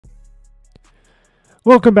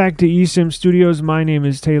Welcome back to eSIM Studios. My name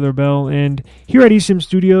is Taylor Bell, and here at eSIM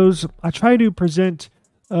Studios, I try to present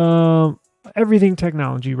everything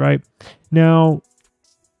technology, right? Now,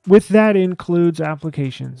 with that includes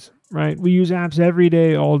applications, right? We use apps every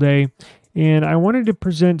day, all day, and I wanted to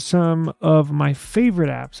present some of my favorite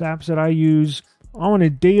apps that I use on a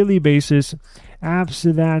daily basis, apps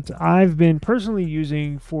that I've been personally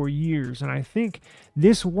using for years. And I think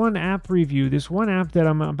this one app review, this one app that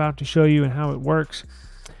I'm about to show you and how it works,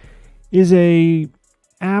 is a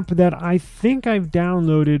app that I think I've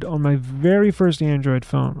downloaded on my very first Android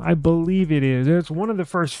phone. I believe it is. It's one of the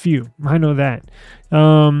first few. I know that.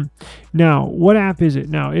 Now, what app is it?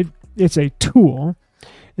 Now, it's a tool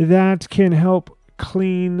that can help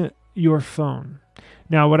clean your phone.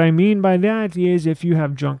 Now, what I mean by that is if you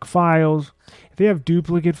have junk files, if you have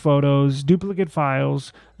duplicate photos, duplicate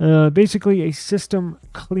files, basically a system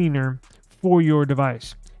cleaner for your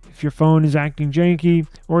device. If your phone is acting janky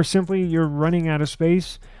or simply you're running out of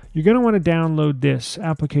space, you're going to want to download this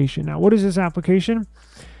application. Now, what is this application?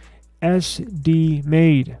 SD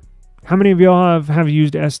Maid. How many of y'all have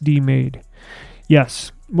used SD Maid?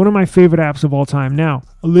 Yes, one of my favorite apps of all time. Now,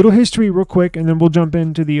 a little history real quick, and then we'll jump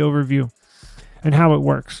into the overview and how it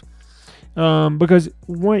works. Because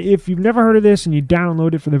if you've never heard of this and you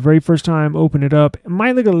download it for the very first time, open it up, it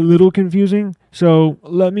might look a little confusing. So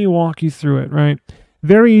let me walk you through it, right?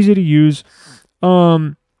 Very easy to use.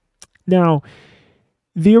 Now,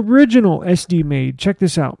 the original SD Maid, check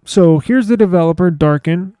this out. So here's the developer,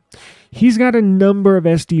 Darken. He's got a number of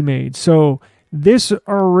SD Maids. So this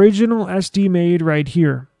original SD Maid right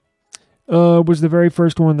here was the very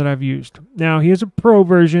first one that I've used. Now, he has a pro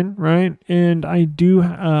version, right? And I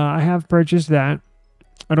have purchased that.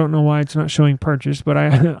 I don't know why it's not showing purchase, but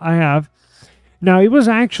I have. Now, it was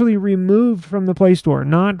actually removed from the Play Store,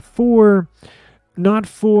 not for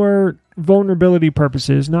vulnerability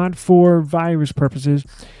purposes, not for virus purposes.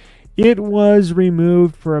 It was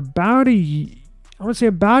removed for about a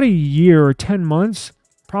year or 10 months,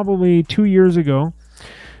 probably 2 years ago,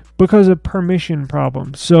 because of permission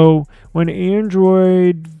problems. So when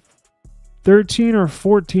Android 13 or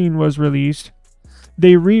 14 was released,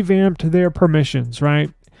 they revamped their permissions,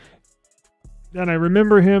 right? And I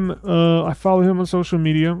remember him, I follow him on social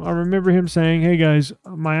media. I remember him saying, hey guys,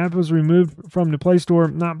 my app was removed from the Play Store,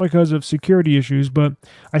 not because of security issues, but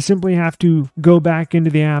I simply have to go back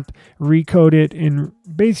into the app, recode it, and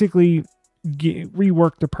basically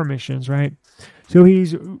rework the permissions, right? So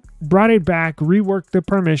he's brought it back, reworked the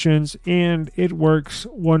permissions, and it works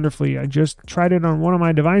wonderfully. I just tried it on one of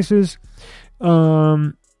my devices.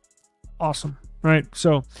 Awesome, right?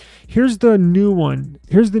 So here's the new one.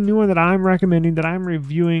 Here's the new one that I'm recommending, that I'm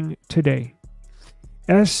reviewing today.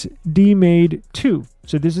 SD Maid 2.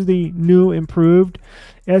 So this is the new improved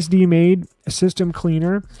SD Maid system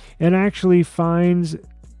cleaner, and actually finds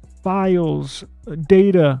files,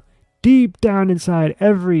 data, deep down inside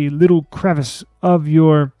every little crevice of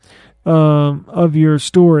your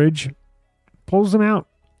storage, pulls them out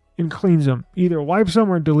and cleans them. Either wipes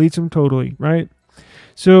them or deletes them totally, right?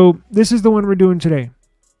 So this is the one we're doing today.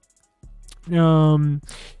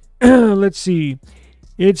 Let's see.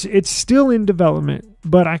 It's still in development,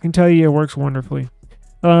 but I can tell you it works wonderfully.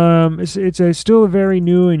 It's still a very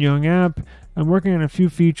new and young app. I'm working on a few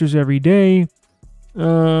features every day.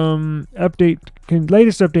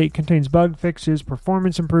 Latest update contains bug fixes,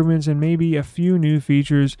 performance improvements, and maybe a few new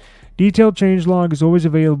features. Detailed changelog is always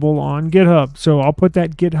available on GitHub, so I'll put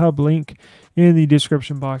that GitHub link in the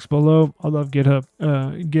description box below. I love GitHub.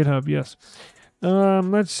 GitHub, yes.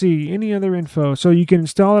 Let's see, any other info. So you can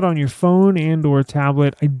install it on your phone and or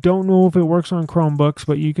tablet. I don't know if it works on Chromebooks,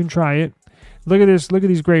 but you can try it. Look at this. Look at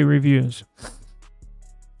these great reviews.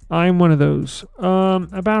 I'm one of those.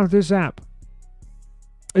 About this app.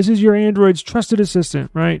 This is your Android's trusted assistant,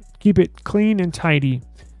 right? Keep it clean and tidy.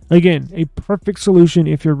 Again, a perfect solution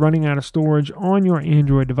if you're running out of storage on your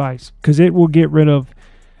Android device, because it will get rid of.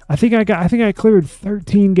 I think I cleared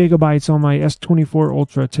 13 gigabytes on my S24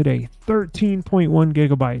 Ultra today. 13.1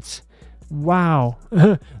 gigabytes. Wow,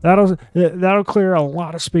 that'll clear a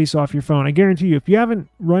lot of space off your phone. I guarantee you, if you haven't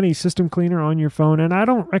run a system cleaner on your phone, and I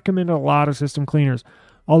don't recommend a lot of system cleaners,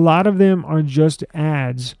 a lot of them are just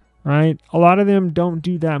ads. Right? A lot of them don't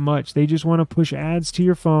do that much. They just want to push ads to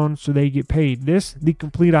your phone so they get paid. This, the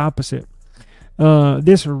complete opposite.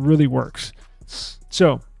 This really works.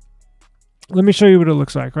 So, let me show you what it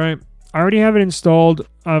looks like, right? I already have it installed,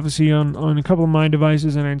 obviously, on a couple of my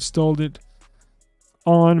devices, and I installed it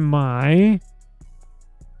on my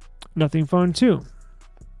Nothing Phone 2.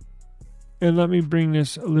 And let me bring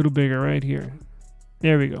this a little bigger right here.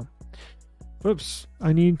 There we go. Whoops.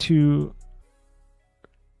 I need to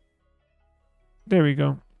There we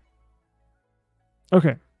go.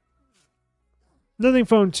 Okay. Nothing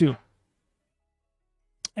phone 2.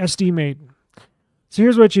 SD Maid. So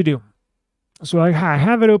here's what you do. So I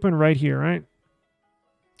have it open right here, right?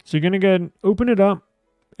 So you're going to go open it up,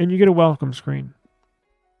 and you get a welcome screen.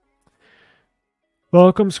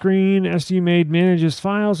 Welcome screen, SD Maid manages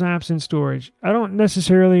files, apps, and storage. I don't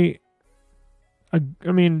necessarily... I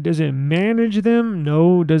mean, does it manage them?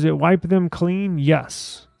 No. Does it wipe them clean?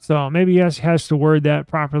 Yes. So maybe yes has to word that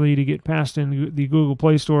properly to get past in the Google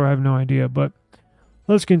Play Store. I have no idea, but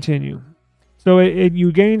let's continue. So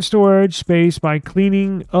you gain storage space by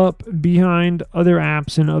cleaning up behind other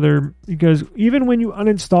apps and other, because even when you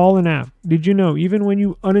uninstall an app, did you know, even when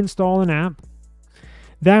you uninstall an app,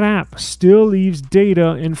 that app still leaves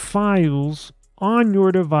data and files on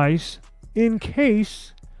your device in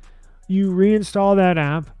case you reinstall that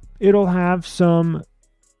app. It'll have some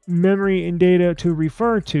memory and data to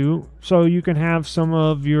refer to, so you can have some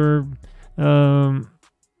of your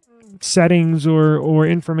settings or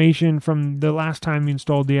information from the last time you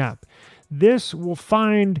installed the app. This will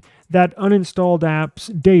find that uninstalled app's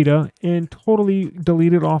data and totally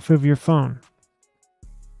delete it off of your phone.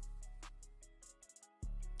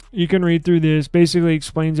 You can read through this. Basically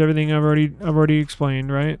explains everything I've already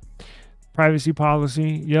explained, right? Privacy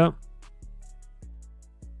policy, yep.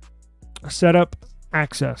 Setup,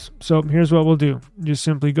 access. So here's what we'll do. Just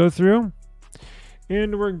simply go through,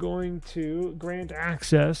 and we're going to grant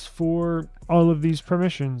access for all of these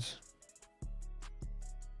permissions.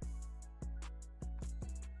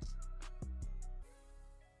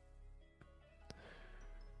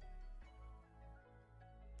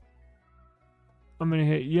 I'm going to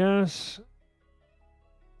hit yes.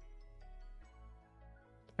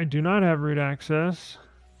 I do not have root access.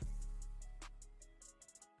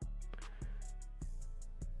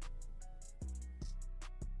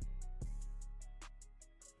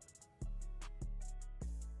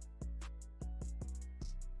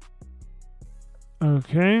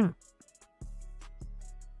 Okay.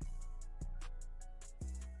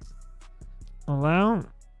 Allow.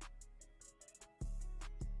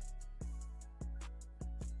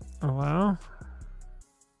 Allow.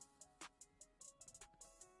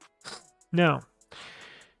 Now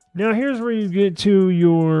here's where you get to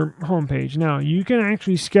your homepage. Now you can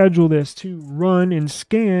actually schedule this to run and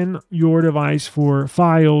scan your device for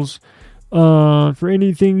files for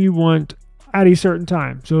anything you want at a certain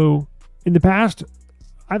time. So in the past,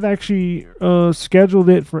 I've actually scheduled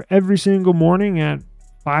it for every single morning at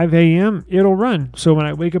 5 a.m. It'll run. So when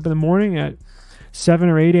I wake up in the morning at 7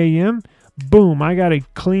 or 8 a.m., boom, I got a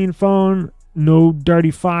clean phone, no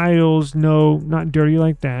dirty files, no, not dirty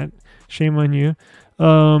like that, shame on you,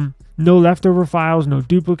 no leftover files, no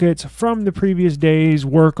duplicates from the previous day's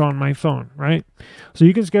work on my phone, right? So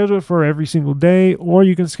you can schedule it for every single day, or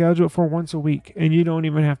you can schedule it for once a week, and you don't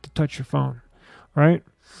even have to touch your phone, right?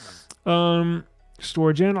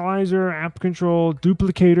 Storage analyzer, app control,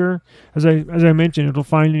 duplicator. As I mentioned, it'll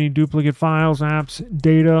find any duplicate files, apps,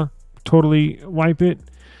 data, totally wipe it.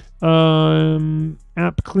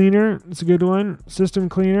 App cleaner, it's a good one. System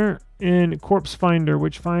cleaner, and corpse finder,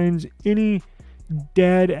 which finds any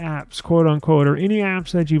dead apps, quote unquote, or any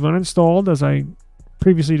apps that you've uninstalled, as I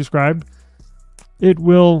previously described. It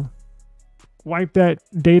will wipe that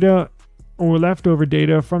data or leftover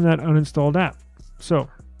data from that uninstalled app. So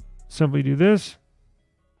simply do this.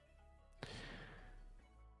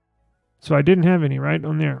 So I didn't have any right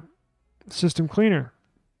on there. System cleaner.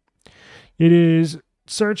 It is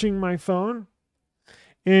searching my phone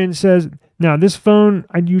and says, now this phone,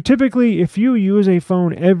 you typically, if you use a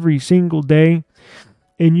phone every single day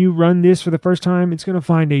and you run this for the first time, it's going to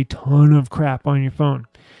find a ton of crap on your phone.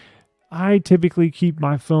 I typically keep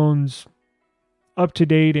my phones up to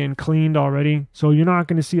date and cleaned already, so you're not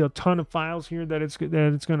going to see a ton of files here that it's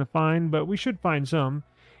going to find, but we should find some.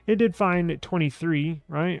 It did find 23,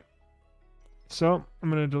 right? So I'm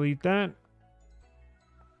going to delete that.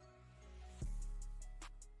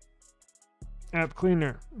 App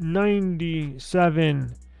cleaner,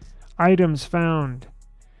 97 items found.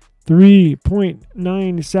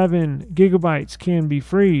 3.97 gigabytes can be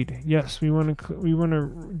freed. Yes, we want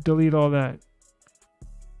to delete all that.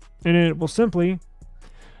 And it will simply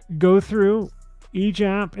go through each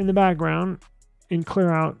app in the background and clear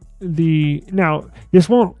out the... Now, this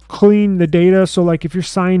won't clean the data. So like if you're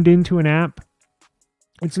signed into an app,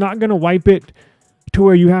 it's not going to wipe it to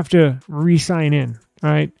where you have to re-sign in.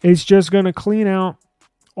 All right. It's just going to clean out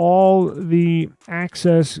all the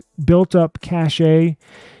access built up cache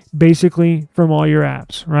basically from all your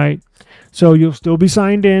apps. Right. So you'll still be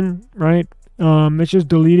signed in. Right. It's just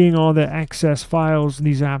deleting all the excess files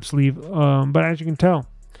these apps leave. But as you can tell,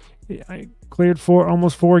 I cleared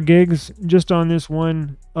almost 4 gigs just on this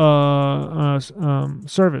one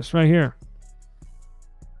service right here.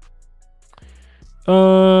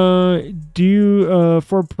 For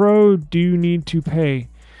Pro, do you need to pay?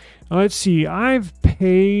 Let's see. I've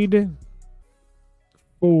paid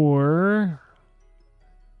for...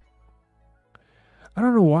 I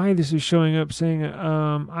don't know why this is showing up saying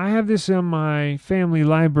I have this in my family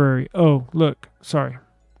library. Oh, look. Sorry.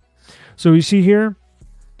 So you see here?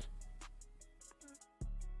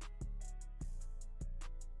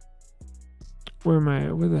 Where am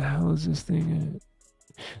I? Where the hell is this thing at?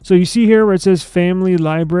 So you see here where it says family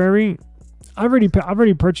library. I've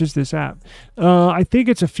already purchased this app. I think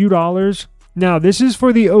it's a few dollars. Now, this is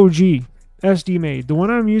for the OG SD Maid. The one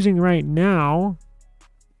I'm using right now,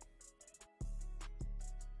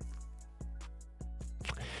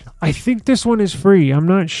 I think this one is free. I'm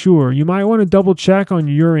not sure. You might want to double check on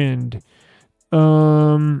your end.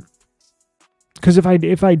 Because if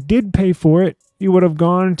I did pay for it, it would have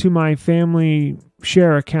gone to my family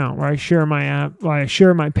share account where I share my app. I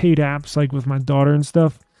share my paid apps like with my daughter and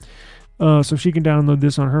stuff. So she can download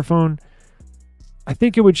this on her phone. I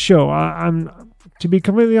think it would show. I'm to be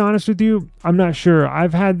completely honest with you, I'm not sure.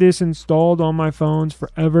 I've had this installed on my phones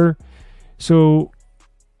forever, so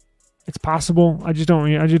it's possible. I just don't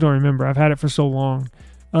remember. I've had it for so long.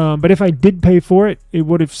 But if I did pay for it, it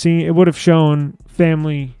would have shown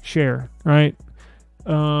family share, right?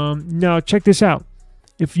 Now check this out.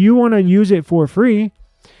 If you want to use it for free,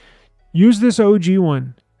 use this OG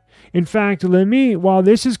one. In fact, while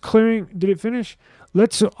this is clearing, did it finish?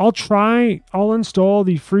 I'll install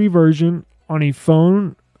the free version on a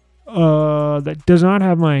phone that does not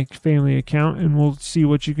have my family account, and we'll see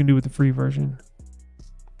what you can do with the free version.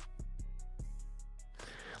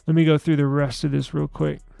 Let me go through the rest of this real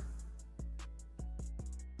quick.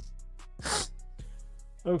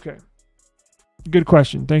 Okay. Good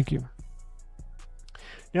question. Thank you.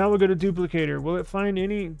 Now we'll go to duplicator. Will it find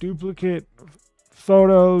any duplicate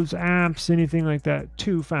photos, apps, anything like that?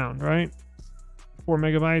 2 found, right? 4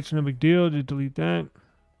 megabytes, no big deal. Just delete that.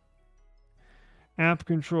 App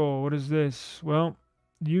control. What is this? Well,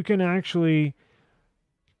 you can actually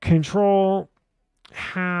control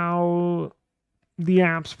how the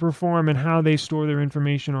apps perform and how they store their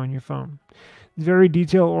information on your phone. It's very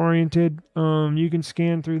detail oriented. You can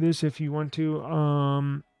scan through this if you want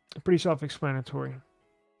to. Pretty self-explanatory.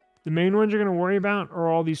 The main ones you're going to worry about are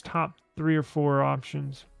all these top 3 or 4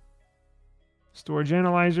 options. Storage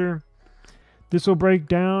analyzer. This will break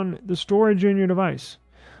down the storage in your device.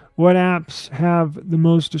 What apps have the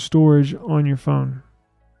most storage on your phone?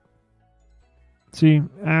 See,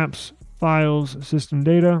 apps, files, system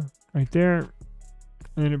data, right there.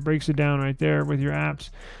 And then it breaks it down right there with your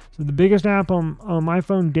apps. So the biggest app on my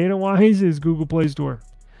phone data-wise is Google Play Store.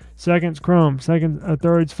 Second's Chrome.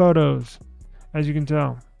 Third's Photos, as you can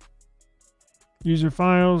tell. User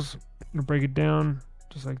files, I'll break it down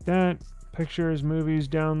just like that. Pictures, movies,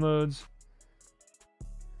 downloads.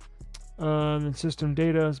 And system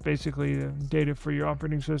data is basically the data for your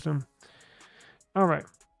operating system. All right.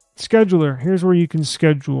 Scheduler. Here's where you can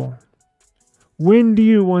schedule. When do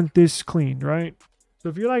you want this cleaned, right? So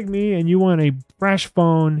if you're like me and you want a fresh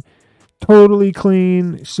phone, totally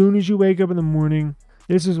clean, as soon as you wake up in the morning,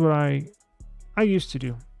 this is what I used to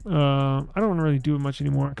do. I don't really do it much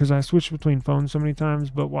anymore because I switch between phones so many times,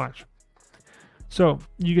 but watch. So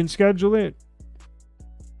you can schedule it.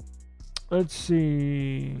 Let's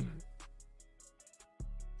see.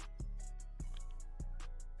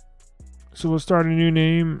 So we'll start a new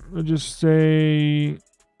name. We'll just say,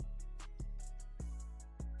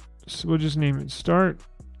 so we'll just name it Start.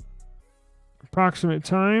 Approximate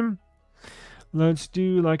time. Let's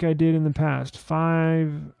do like I did in the past.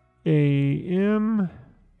 5 a.m.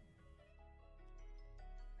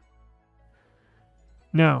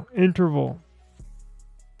 Now, interval.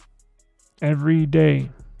 Every day.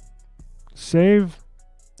 Save.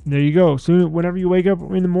 There you go. So whenever you wake up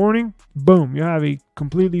in the morning, boom, you have a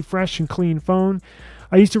completely fresh and clean phone.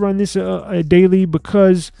 I used to run this daily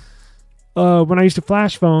because when I used to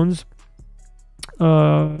flash phones,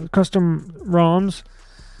 custom ROMs,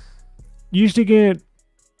 you used to get,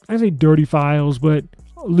 I say dirty files, but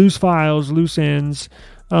loose files, loose ends.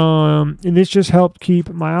 And this just helped keep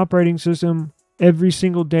my operating system every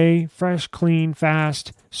single day fresh, clean,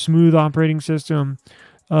 fast, smooth operating system.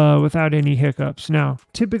 Without any hiccups. Now,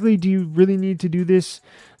 typically, do you really need to do this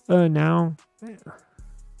now?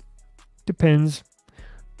 Depends.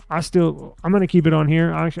 I'm going to keep it on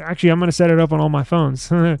here. Actually, I'm going to set it up on all my phones.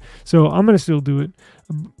 So I'm going to still do it.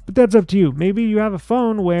 But that's up to you. Maybe you have a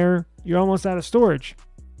phone where you're almost out of storage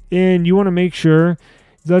and you want to make sure,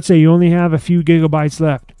 let's say you only have a few gigabytes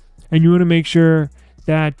left, and you want to make sure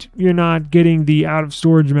that you're not getting the out of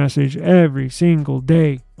storage message every single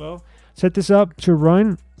day. Well, set this up to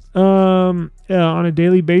run on a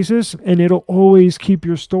daily basis, and it'll always keep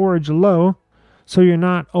your storage low, so you're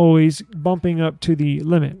not always bumping up to the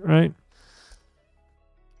limit, right?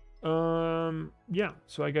 Yeah,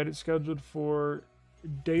 so I got it scheduled for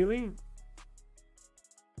daily.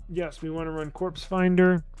 Yes, we want to run Corpse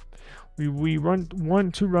Finder. We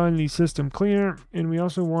want to run the system cleaner, and we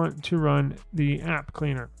also want to run the app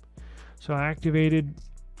cleaner. So I activated.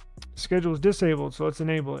 Schedule is disabled, so let's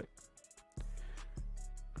enable it.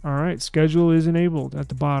 All right, schedule is enabled at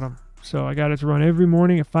the bottom. So I got it to run every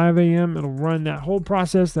morning at 5 a.m. It'll run that whole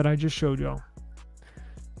process that I just showed y'all.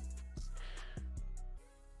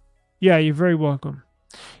 Yeah, you're very welcome.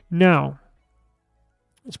 Now,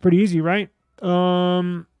 it's pretty easy, right?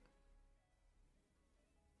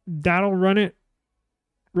 That'll run it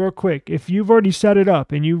real quick. If you've already set it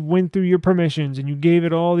up and you went through your permissions and you gave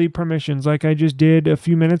it all the permissions like I just did a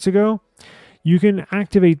few minutes ago, you can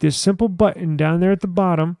activate this simple button down there at the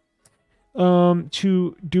bottom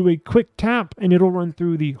to do a quick tap, and it'll run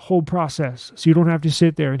through the whole process. So you don't have to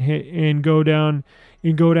sit there and hit and go down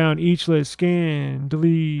each list, scan,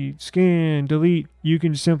 delete. You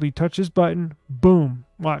can simply touch this button, boom,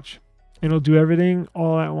 watch. It'll do everything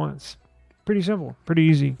all at once. Pretty simple, pretty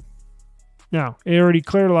easy. Now, it already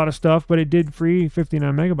cleared a lot of stuff, but it did free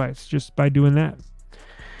 59 megabytes just by doing that.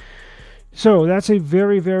 So that's a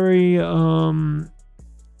very, very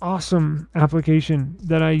awesome application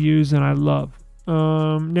that I use and I love.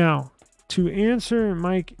 Now, to answer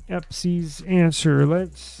Mike Epsey's answer,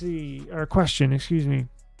 let's see, or question, excuse me.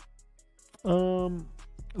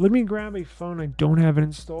 Let me grab a phone I don't have it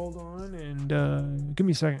installed on, and give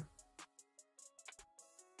me a second.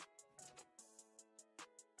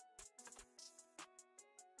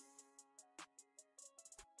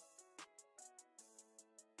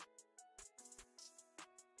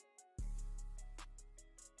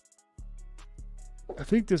 I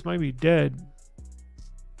think this might be dead.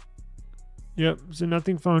 Yep, it's a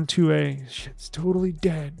Nothing Phone 2A. Shit, it's totally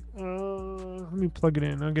dead. Let me plug it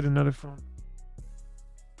in. I'll get another phone.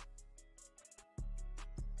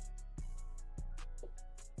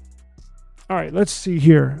 All right, let's see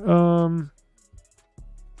here.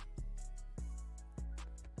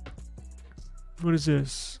 What is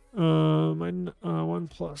this? My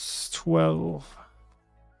OnePlus 12.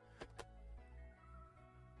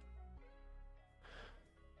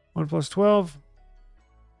 OnePlus 12.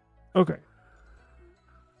 Okay.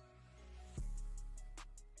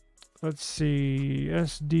 Let's see.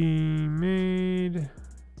 SD Maid.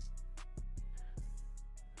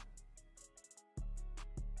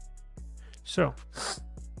 So,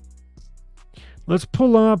 let's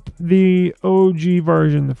pull up the OG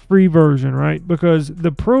version, the free version, right? Because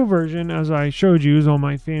the pro version, as I showed you, is on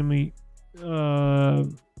my family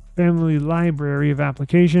library of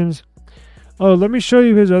applications. Oh, let me show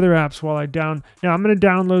you his other apps while Now, I'm going to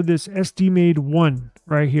download this SD Maid 1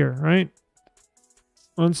 right here, right?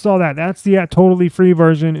 I'll install that. That's the totally free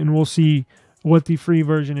version, and we'll see what the free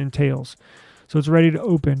version entails. So it's ready to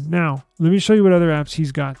open. Now, let me show you what other apps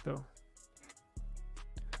he's got, though.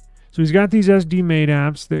 So he's got these SD Maid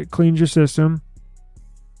apps that cleans your system.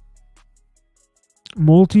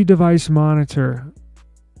 Multi-device monitor.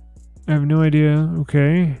 I have no idea.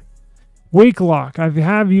 Okay. Wake lock. I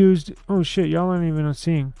have used. Oh shit, y'all aren't even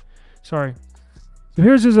seeing. Sorry. So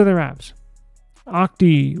here's his other apps.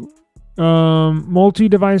 Octi.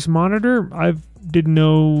 Multi-device monitor. I didn't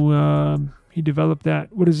know he developed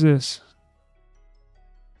that. What is this?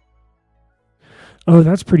 Oh,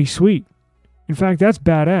 that's pretty sweet. In fact, that's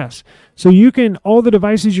badass. So you can, all the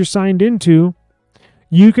devices you're signed into,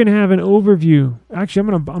 you can have an overview.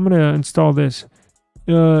 Actually, I'm gonna install this.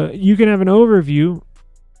 You can have an overview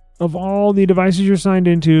of all the devices you're signed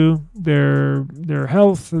into, their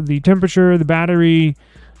health, the temperature, the battery,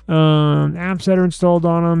 apps that are installed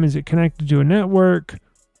on them. Is it connected to a network?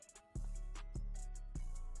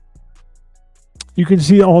 You can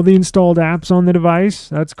see all the installed apps on the device.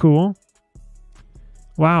 That's cool.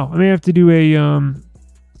 Wow, I may have to do a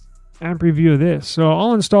app review of this. So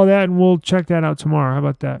I'll install that and we'll check that out tomorrow. How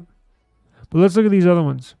about that? But let's look at these other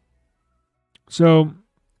ones. So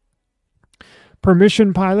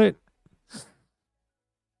Permission Pilot.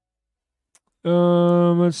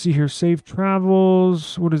 Let's see here. Safe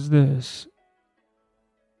Travels. What is this?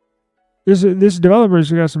 This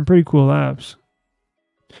developer's got some pretty cool apps.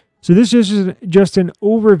 So this is just an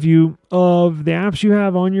overview of the apps you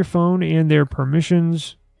have on your phone and their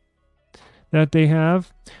permissions that they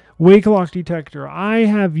have. Wake lock detector. I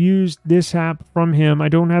have used this app from him. I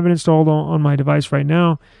don't have it installed on my device right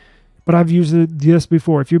now, but I've used this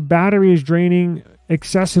before. If your battery is draining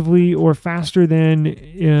excessively or faster than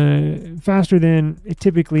it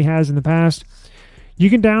typically has in the past,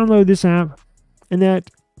 you can download this app, and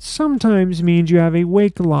that sometimes means you have a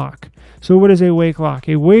wake lock. So what is a wake lock?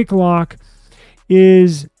 A wake lock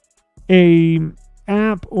is a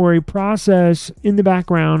app or a process in the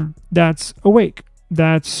background that's awake,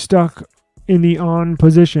 that's stuck in the on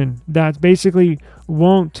position, that basically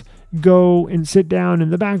won't go and sit down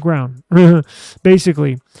in the background,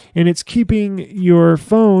 basically. And it's keeping your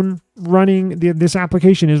phone running, this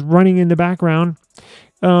application is running in the background,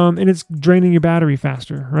 and it's draining your battery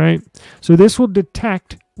faster, right? So this will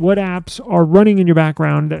detect what apps are running in your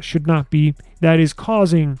background that should not be, that is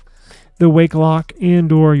causing the wake lock and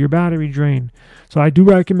or your battery drain. So I do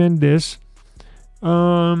recommend this.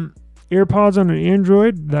 AirPods on an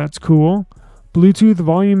Android, that's cool. Bluetooth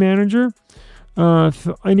volume manager. If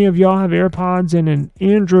any of y'all have AirPods and an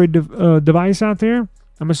Android device out there,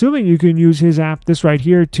 I'm assuming you can use his app, this right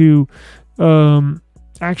here, to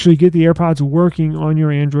actually get the AirPods working on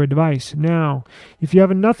your Android device. Now, if you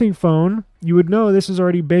have a Nothing phone, you would know this is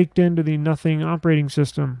already baked into the Nothing operating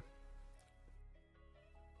system.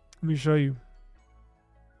 Let me show you.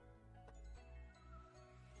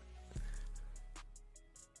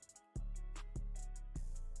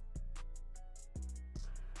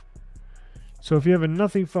 So if you have a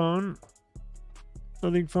Nothing phone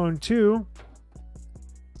 2,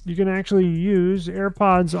 you can actually use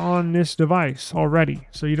AirPods on this device already.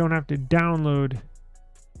 So you don't have to download.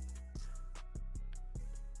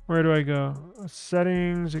 Where do I go?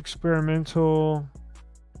 Settings, experimental.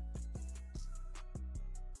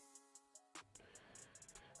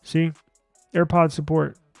 See? AirPod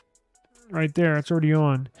support. Right there, it's already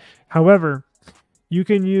on. However, you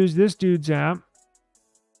can use this dude's app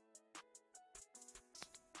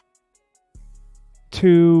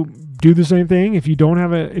to do the same thing. If you don't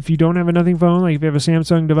have a Nothing phone, like if you have a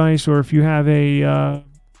Samsung device or if you have a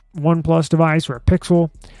OnePlus device or a Pixel,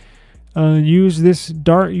 use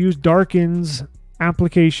Darken's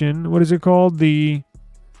application. What is it called? The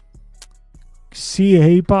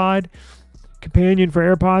CA Pod companion for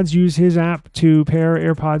AirPods. Use his app to pair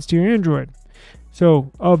AirPods to your Android.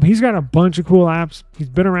 So he's got a bunch of cool apps. He's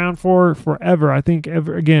been around for forever. I think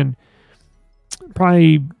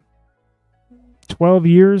probably 12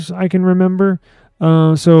 years I can remember.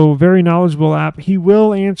 So very knowledgeable app. He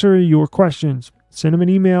will answer your questions. Send him an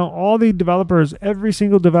email. All the developers, every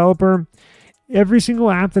single developer, every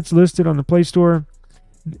single app that's listed on the Play Store,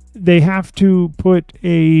 they have to put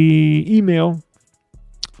a email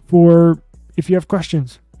for if you have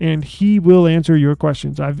questions, and he will answer your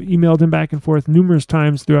questions. I've emailed him back and forth numerous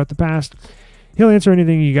times throughout the past. He'll answer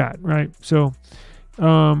anything you got, right? So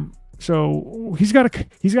he's got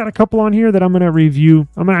a couple on here that I'm going to review.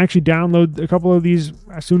 I'm going to actually download a couple of these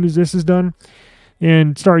as soon as this is done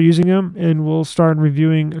and start using them, and we'll start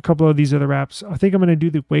reviewing a couple of these other apps. I think I'm going to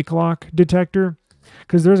do the wake lock detector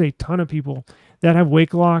because there's a ton of people that have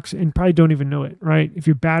wake locks and probably don't even know it, right? If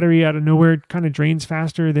your battery out of nowhere kind of drains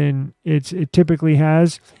faster than it typically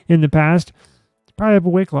has in the past, you probably have a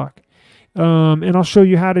wake lock. And I'll show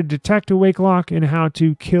you how to detect a wake lock and how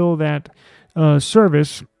to kill that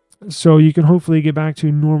service so you can hopefully get back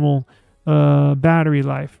to normal battery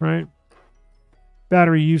life, right?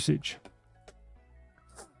 Battery usage.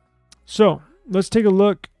 So let's take a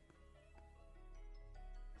look.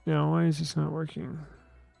 Now, why is this not working?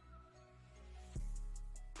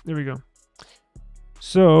 There we go.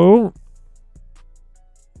 So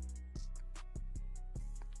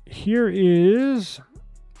here is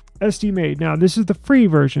Maid. Now this is the free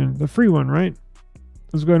version, the free one, right?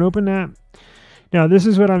 Let's go ahead and open that. Now this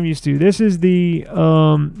is what I'm used to. This is the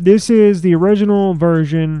original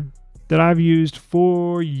version that I've used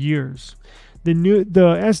for years. The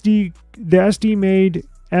SD Maid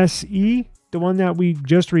SE, the one that we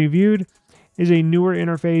just reviewed, is a newer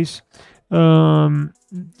interface.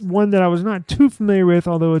 One that I was not too familiar with,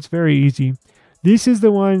 although it's very easy. This is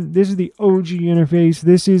the one, this is the OG interface.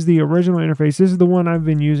 This is the original interface. This is the one I've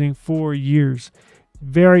been using for years.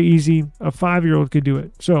 Very easy. A 5-year-old could do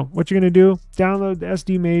it. So what you're going to do, download the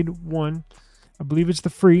SD Maid 1. I believe it's the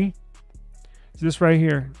free. It's this right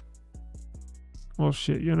here. Well,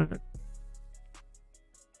 shit, you know.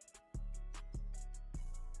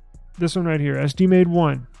 This one right here, SD Maid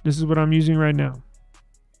 1. This is what I'm using right now.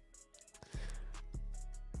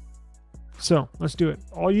 So let's do it.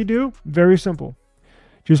 All you do, very simple.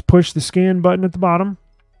 just push the scan button at the bottom.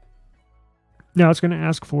 Now it's going to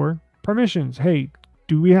ask for permissions. Hey,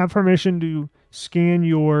 do we have permission to scan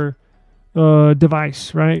your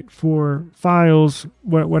device, right? For files,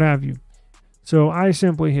 what have you. So I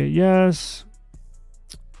simply hit yes.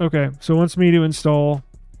 Okay, so it wants me to install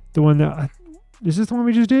the one that... Is this the one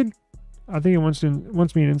we just did? I think it wants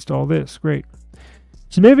me to install this. Great.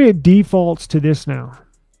 So maybe it defaults to this now.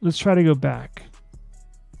 Let's try to go back.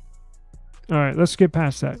 All right, let's skip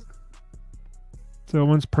past that. So it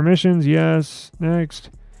wants permissions, yes, next.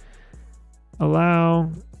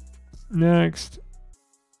 Allow, next.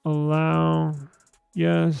 Allow,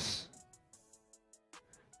 yes.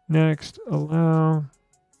 Next, allow.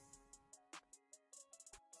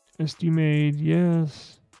 Maid,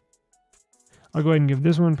 yes. I'll go ahead and give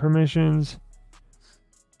this one permissions.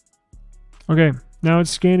 Okay, now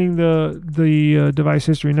it's scanning the device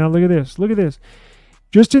history. Now look at this. Look at this.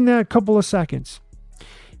 Just in that couple of seconds,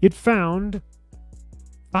 it found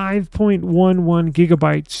 5.11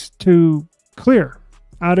 gigabytes to clear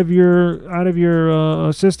out of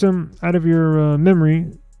your system, out of your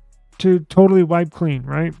memory, to totally wipe clean,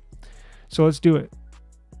 right? So let's do it.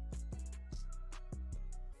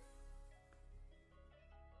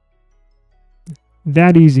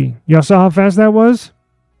 That easy. Y'all saw how fast that was?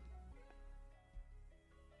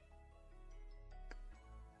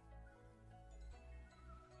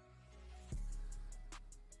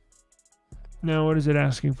 Now, what is it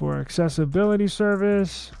asking for? Accessibility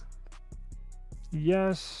service.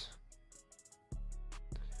 Yes.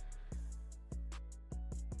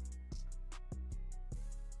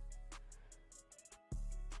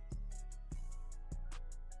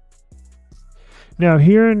 Now,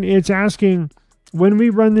 here it's asking, when we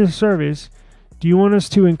run this service, do you want us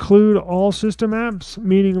to include all system apps?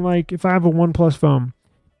 Meaning, like, if I have a OnePlus phone,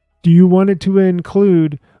 do you want it to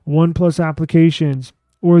include OnePlus applications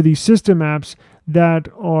or the system apps that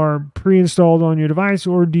are pre-installed on your device?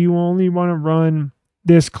 Or do you only want to run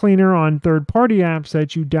this cleaner on third-party apps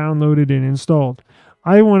that you downloaded and installed?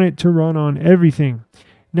 I want it to run on everything.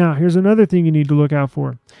 Now, here's another thing you need to look out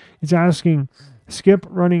for. It's asking, skip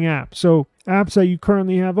running apps. So apps that you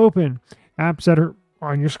currently have open, apps that are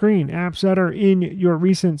on your screen, apps that are in your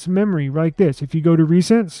recents memory, like this. If you go to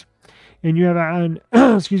recents and you have an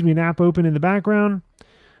an app open in the background,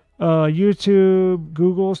 YouTube,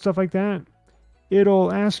 Google, stuff like that,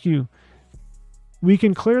 it'll ask you, we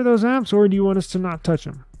can clear those apps, or do you want us to not touch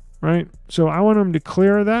them, right? So I want them to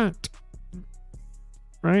clear that,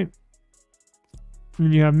 right?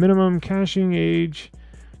 And you have minimum caching age,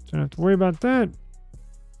 so I don't have to worry about that.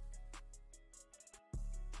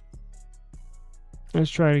 Let's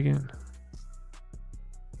try it again.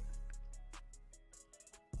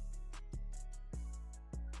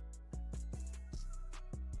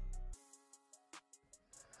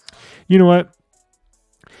 You know what?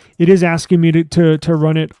 It is asking me to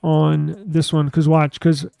run it on this one,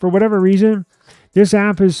 because for whatever reason, this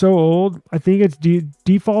app is so old. I think it's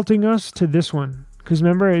defaulting us to this one, because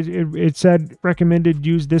remember it said recommended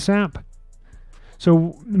use this app.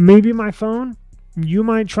 So maybe my phone, you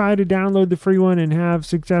might try to download the free one and have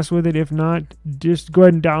success with it. If not, just go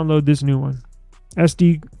ahead and download this new one,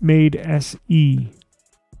 Maid SE.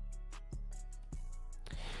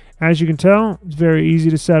 As you can tell, it's very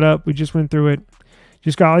easy to set up. We just went through it.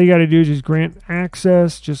 All you got to do is just grant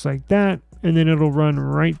access, just like that, and then it'll run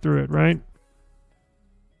right through it, right?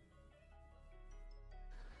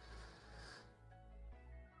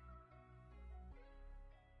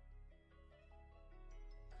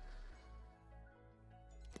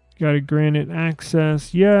 Got to grant it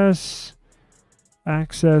access, yes.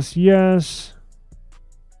 Access, yes.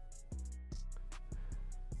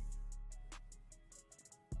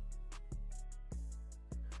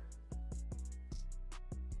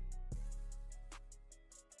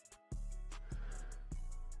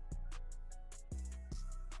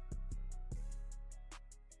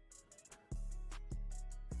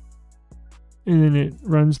 And then it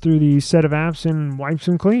runs through the set of apps and wipes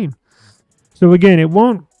them clean. So again, it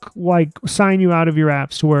won't like sign you out of your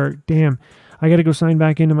apps to where, damn, I got to go sign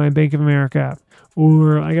back into my Bank of America app,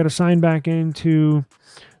 or I got to sign back into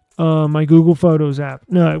my Google Photos app.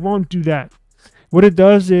 No, it won't do that. What it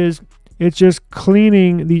does is it's just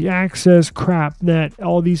cleaning the access crap that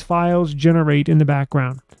all these files generate in the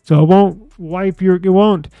background. So it won't it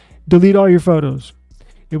won't delete all your photos.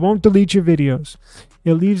 It won't delete your videos.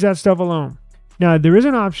 It leaves that stuff alone. Now, there is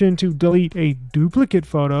an option to delete a duplicate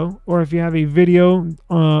photo, or if you have a video,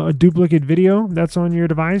 a duplicate video that's on your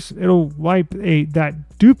device, it'll wipe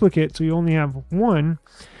that duplicate so you only have one.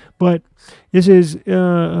 But this is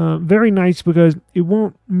very nice because it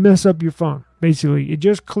won't mess up your phone. Basically, it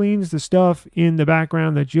just cleans the stuff in the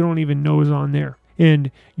background that you don't even know is on there.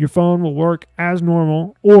 And your phone will work as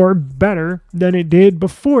normal or better than it did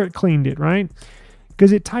before it cleaned it, right?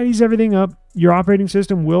 Because it tidies everything up. Your operating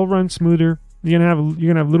system will run smoother. You're gonna have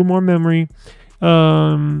a little more memory.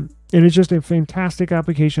 And it's just a fantastic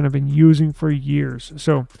application I've been using for years.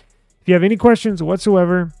 So if you have any questions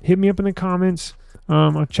whatsoever, hit me up in the comments.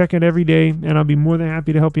 I'll check it every day, and I'll be more than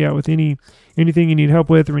happy to help you out with anything you need help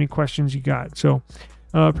with or any questions you got. So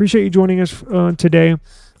appreciate you joining us today.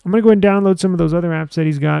 I'm going to go ahead and download some of those other apps that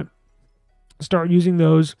he's got, start using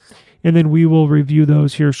those, and then we will review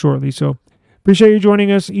those here shortly. So appreciate you joining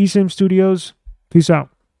us, eSIM Studios. Peace out.